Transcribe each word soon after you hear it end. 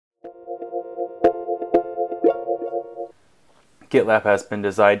GitLab has been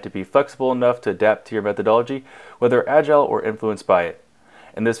designed to be flexible enough to adapt to your methodology, whether agile or influenced by it.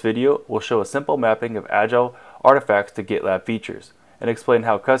 In this video, we'll show a simple mapping of agile artifacts to GitLab features, and explain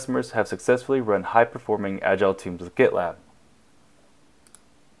how customers have successfully run high-performing agile teams with GitLab.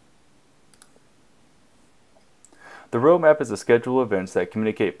 The roadmap is a schedule of events that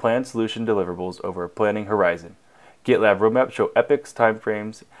communicate planned solution deliverables over a planning horizon. GitLab roadmaps show epics,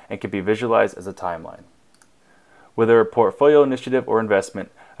 timeframes, and can be visualized as a timeline. Whether a portfolio initiative or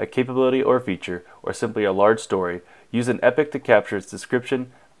investment, a capability or feature, or simply a large story, use an epic to capture its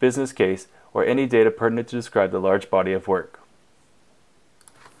description, business case, or any data pertinent to describe the large body of work.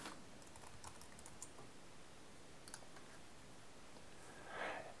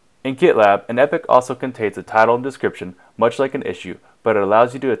 In GitLab, an epic also contains a title and description, much like an issue, but it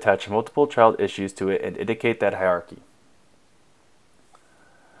allows you to attach multiple child issues to it and indicate that hierarchy.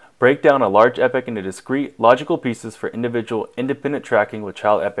 Break down a large epic into discrete, logical pieces for individual, independent tracking with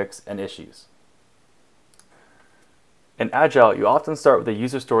child epics and issues. In Agile, you often start with a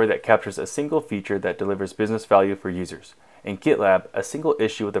user story that captures a single feature that delivers business value for users. In GitLab, a single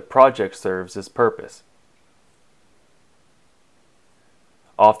issue with a project serves this purpose.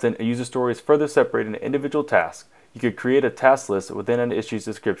 Often, a user story is further separated into individual tasks. You could create a task list within an issue's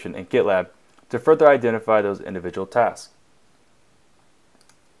description in GitLab to further identify those individual tasks.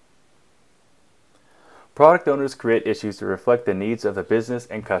 Product owners create issues to reflect the needs of the business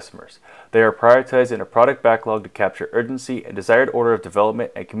and customers. They are prioritized in a product backlog to capture urgency and desired order of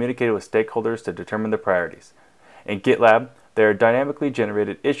development and communicated with stakeholders to determine the priorities. In GitLab, there are dynamically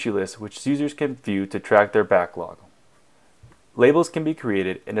generated issue lists which users can view to track their backlog. Labels can be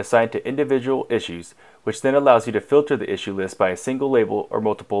created and assigned to individual issues, which then allows you to filter the issue list by a single label or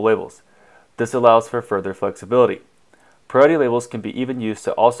multiple labels. This allows for further flexibility. Priority labels can be even used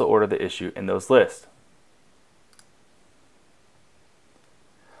to also order the issue in those lists.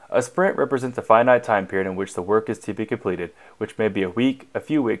 A sprint represents a finite time period in which the work is to be completed, which may be a week, a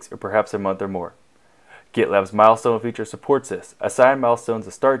few weeks, or perhaps a month or more. GitLab's milestone feature supports this. Assign milestones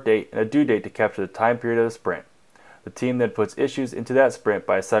a start date and a due date to capture the time period of the sprint. The team then puts issues into that sprint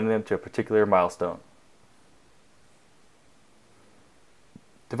by assigning them to a particular milestone.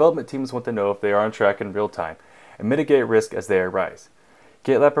 Development teams want to know if they are on track in real time and mitigate risk as they arise.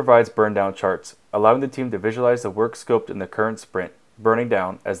 GitLab provides burn down charts, allowing the team to visualize the work scoped in the current sprint, burning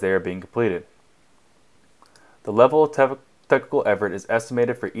down as they are being completed. The level of technical effort is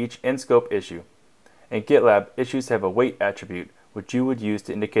estimated for each in-scope issue. In GitLab, issues have a weight attribute, which you would use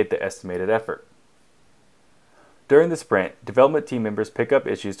to indicate the estimated effort. During the sprint, development team members pick up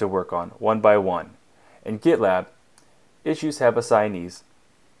issues to work on, one by one. In GitLab, issues have assignees,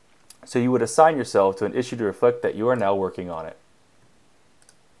 so you would assign yourself to an issue to reflect that you are now working on it.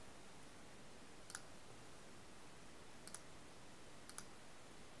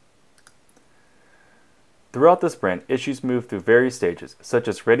 Throughout the sprint, issues move through various stages, such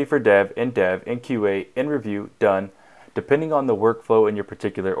as ready for dev, in QA, in review, done, depending on the workflow in your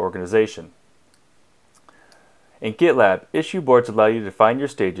particular organization. In GitLab, issue boards allow you to define your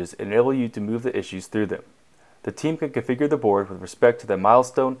stages and enable you to move the issues through them. The team can configure the board with respect to the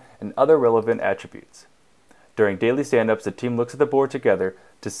milestone and other relevant attributes. During daily stand-ups, the team looks at the board together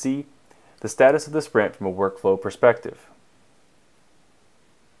to see the status of the sprint from a workflow perspective.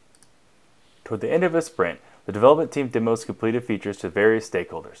 Toward the end of a sprint, the development team demos completed features to various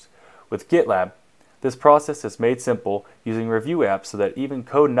stakeholders. With GitLab, this process is made simple using review apps so that even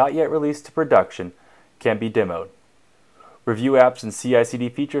code not yet released to production can be demoed. Review apps and CI/CD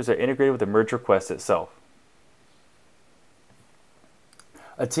features are integrated with the merge request itself.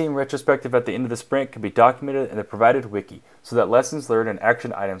 A team retrospective at the end of the sprint can be documented in the provided wiki so that lessons learned and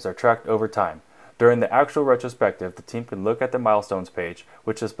action items are tracked over time. During the actual retrospective, the team can look at the milestones page,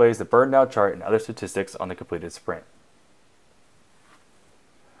 which displays the burn down chart and other statistics on the completed sprint.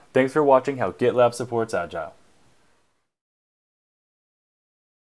 Thanks for watching how GitLab supports Agile.